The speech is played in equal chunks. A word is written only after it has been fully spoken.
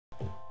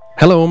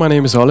Hello, my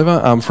name is Oliver.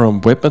 I'm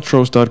from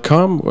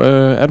webmetros.com,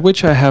 at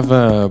which I have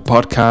a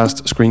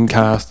podcast,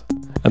 screencast,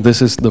 and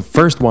this is the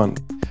first one.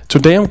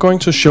 Today I'm going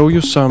to show you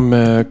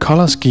some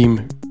color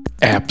scheme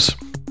apps.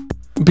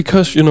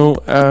 Because,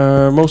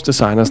 most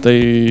designers,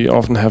 they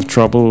often have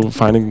trouble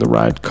finding the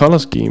right color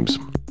schemes.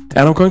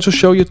 And I'm going to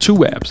show you two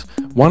apps.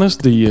 One is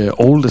the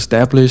old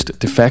established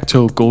de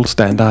facto gold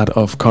standard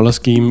of color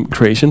scheme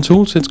creation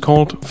tools. It's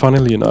called,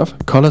 funnily enough,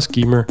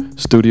 ColorSchemer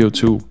Studio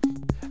 2.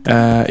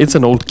 It's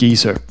an old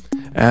geezer.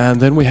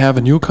 And then we have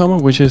a newcomer,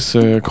 which is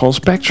called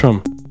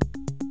Spectrum.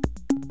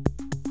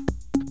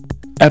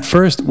 At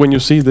first, when you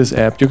see this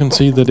app, you can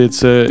see that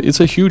it's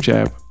a huge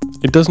app.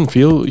 It doesn't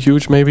feel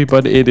huge maybe,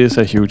 but it is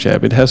a huge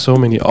app. It has so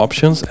many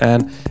options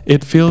and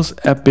it feels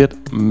a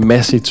bit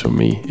messy to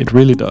me. It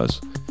really does.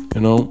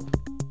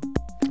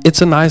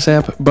 It's a nice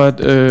app,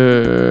 but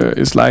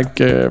it's like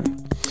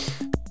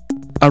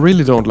I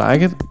really don't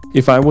like it.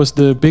 If I was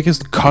the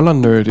biggest color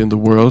nerd in the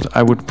world,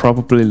 I would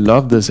probably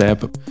love this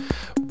app.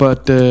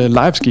 But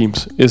Live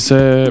Schemes is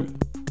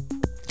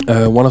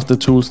one of the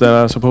tools that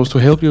are supposed to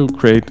help you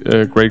create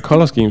great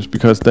color schemes,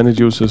 because then it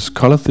uses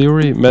color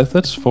theory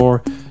methods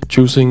for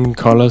choosing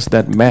colors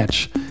that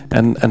match.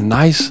 And a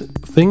nice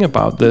thing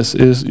about this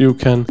is you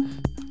can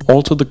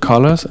alter the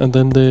colors, and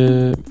then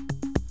the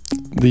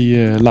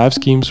live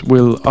schemes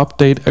will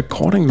update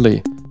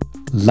accordingly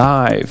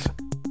live.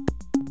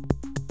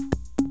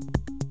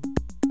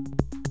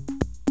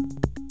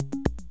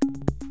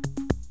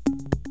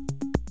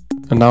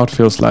 And now it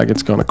feels like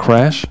it's gonna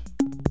crash.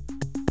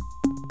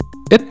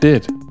 It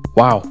did.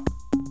 Wow.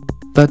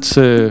 That's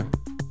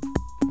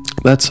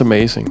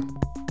amazing.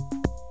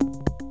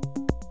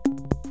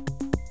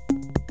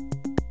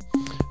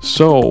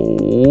 So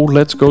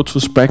let's go to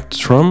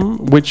Spectrum,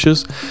 which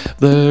is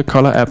the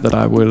color app that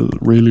I will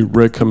really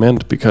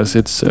recommend, because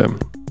it's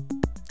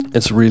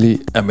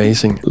really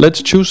amazing.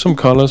 Let's choose some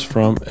colors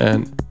from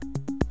an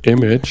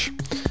image,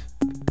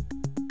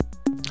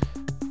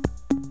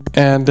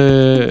 and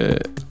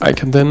I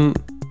can then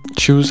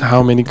choose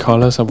how many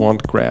colors I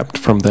want grabbed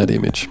from that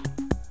image.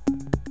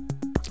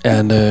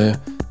 And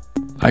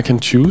I can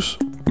choose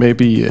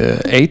maybe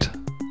 8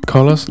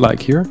 colors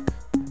like here.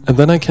 And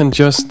then I can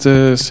just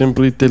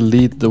simply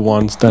delete the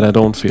ones that I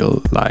don't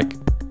feel like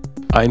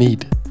I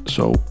need.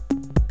 So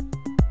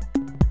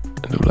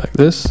I do like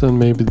this, and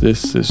maybe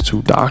this is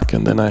too dark,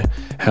 and then I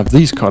have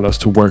these colors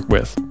to work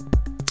with.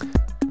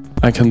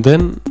 I can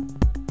then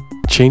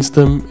change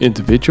them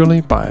individually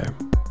by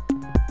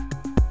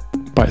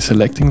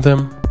selecting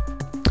them,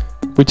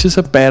 which is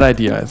a bad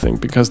idea, I think,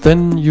 because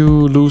then you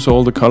lose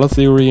all the color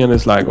theory and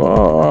it's like,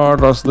 oh,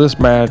 does this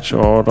match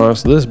or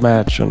does this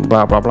match, and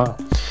blah blah blah.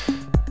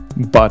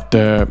 But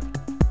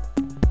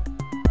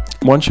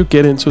once you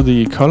get into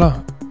the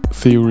color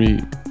theory,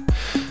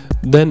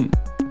 then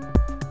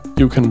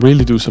you can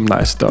really do some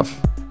nice stuff.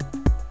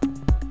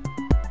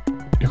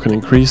 You can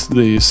increase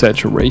the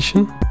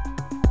saturation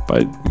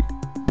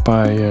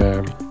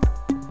by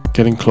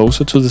getting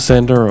closer to the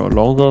center or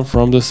longer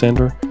from the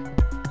center,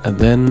 and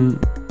then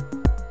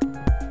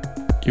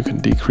you can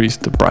decrease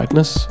the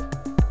brightness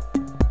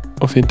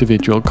of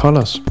individual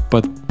colors,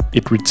 but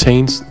it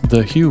retains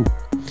the hue,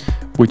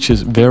 which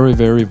is very,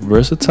 very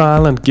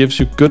versatile and gives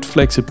you good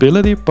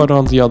flexibility, but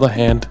on the other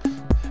hand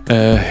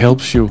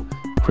helps you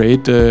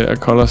create a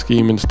color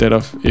scheme instead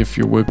of if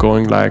you were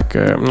going like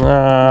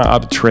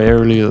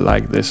arbitrarily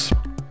like this.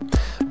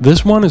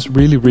 This one is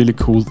really, really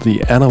cool,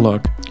 the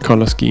analog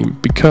color scheme,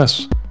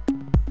 because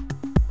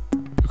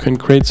you can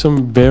create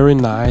some very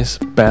nice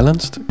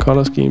balanced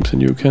color schemes,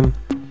 and you can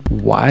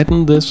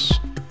widen this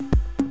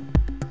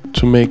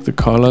to make the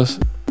colors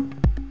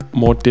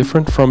more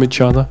different from each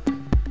other,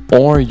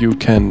 or you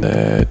can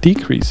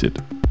decrease it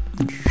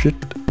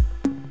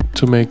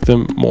to make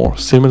them more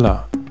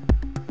similar.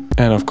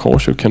 And of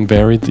course you can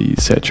vary the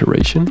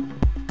saturation,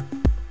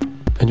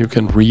 and you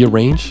can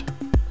rearrange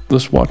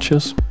the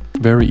swatches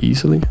very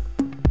easily.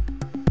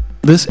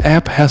 This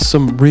app has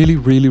some really,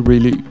 really,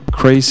 really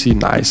crazy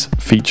nice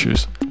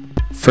features.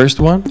 First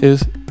one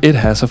is it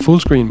has a full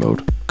screen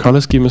mode.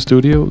 ColorSchemer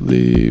Studio,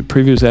 the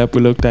previous app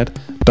we looked at,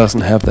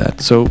 doesn't have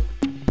that. So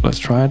let's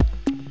try it.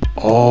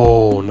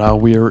 Oh, now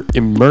we're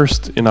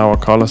immersed in our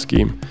color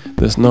scheme.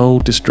 There's no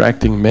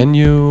distracting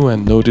menu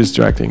and no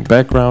distracting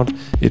background.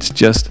 It's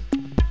just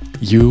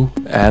you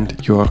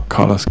and your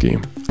color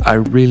scheme. I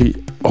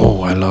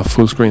love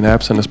full screen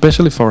apps, and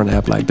especially for an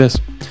app like this.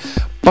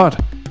 But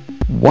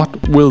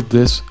what will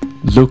this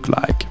look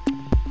like?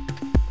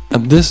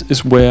 And this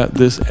is where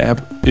this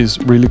app is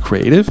really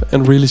creative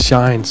and really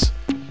shines,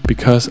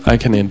 because I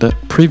can enter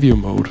preview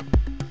mode,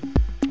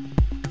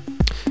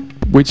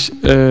 which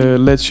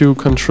lets you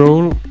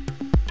control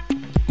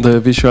the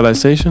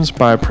visualizations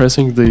by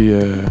pressing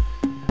the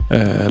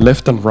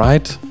left and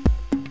right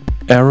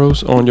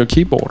arrows on your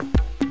keyboard.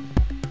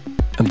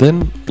 And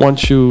then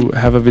once you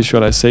have a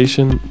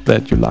visualization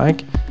that you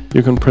like,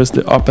 you can press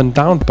the up and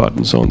down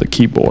buttons on the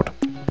keyboard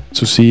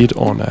to see it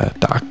on a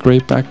dark gray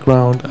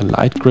background, a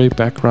light gray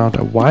background,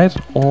 a white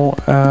or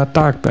a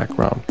dark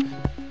background.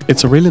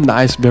 It's a really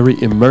nice, very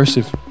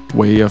immersive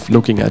way of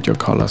looking at your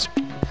colors.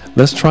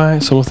 Let's try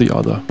some of the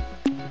other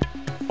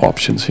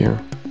options here.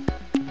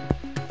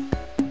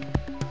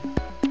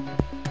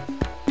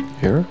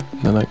 Here,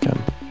 then I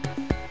can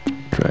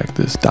drag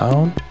this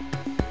down,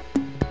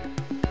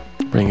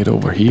 bring it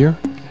over here.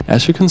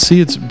 As you can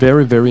see, it's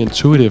very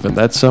intuitive, and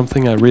that's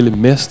something I really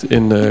missed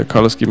in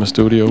ColorSchemer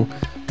Studio,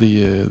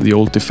 the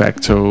old de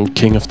facto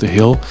King of the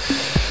Hill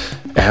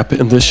app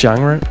in this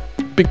genre,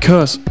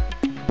 because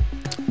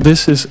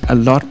this is a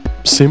lot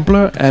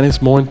simpler and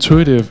it's more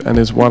intuitive, and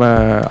is what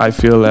I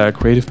feel a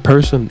creative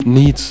person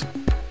needs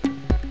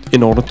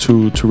in order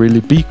to really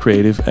be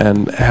creative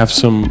and have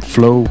some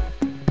flow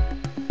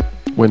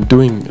when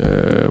doing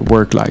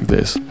work like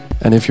this.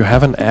 And if you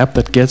have an app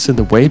that gets in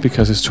the way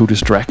because it's too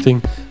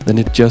distracting, then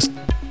it just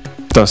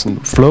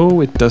doesn't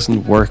flow, it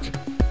doesn't work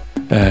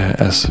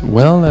as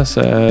well as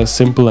a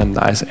simple and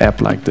nice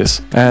app like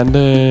this. And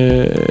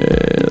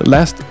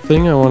last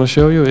thing I want to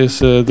show you is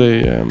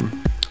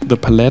the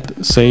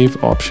palette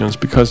save options,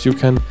 because you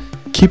can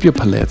keep your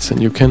palettes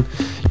and you can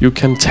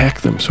tag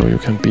them, so you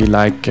can be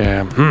like,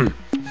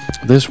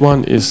 this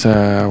one is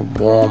a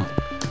warm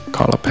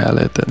color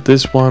palette, and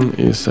this one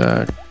is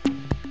a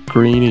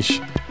greenish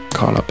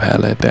color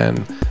palette, and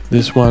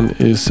this one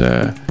is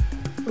a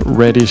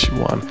reddish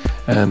one,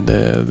 and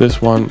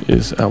this one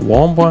is a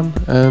warm one,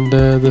 and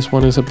this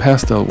one is a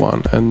pastel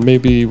one, and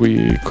maybe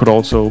we could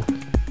also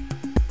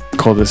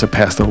call this a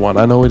pastel one.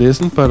 I know it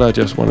isn't, but I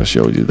just want to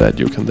show you that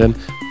you can then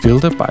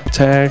filter by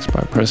tags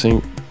by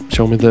pressing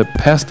show me the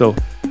pastel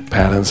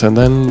patterns, and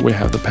then we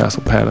have the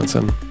pastel patterns,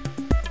 and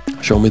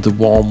show me the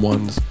warm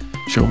ones,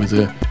 show me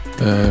the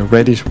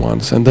reddish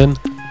ones, and then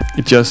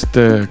it just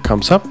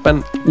comes up,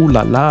 and ooh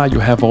la la, you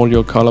have all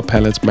your color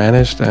palettes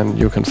managed, and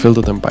you can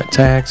filter them by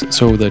tags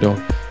so they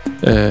don't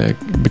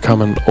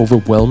become an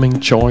overwhelming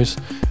choice.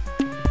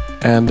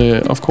 And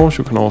of course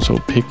you can also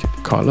pick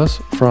colors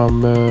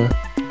from the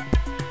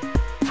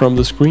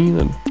screen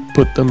and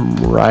put them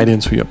right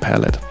into your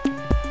palette.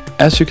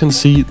 As you can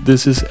see,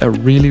 this is a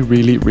really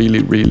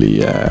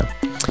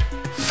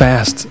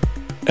fast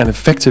and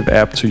effective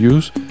app to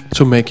use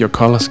to make your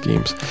color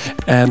schemes.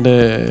 And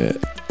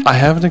I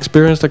haven't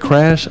experienced a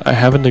crash, I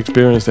haven't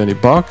experienced any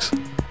bugs,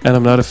 and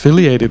I'm not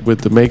affiliated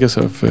with the makers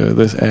of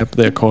this app.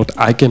 They're called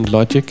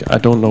Eigenlogik. I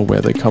don't know where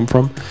they come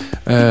from,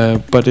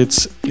 but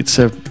it's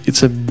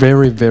a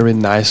very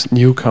nice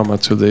newcomer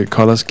to the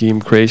color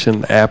scheme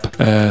creation app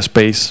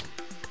space.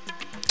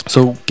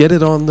 So get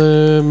it on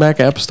the Mac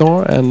App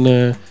Store,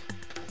 and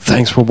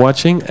thanks for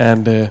watching,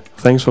 and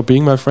thanks for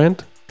being my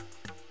friend.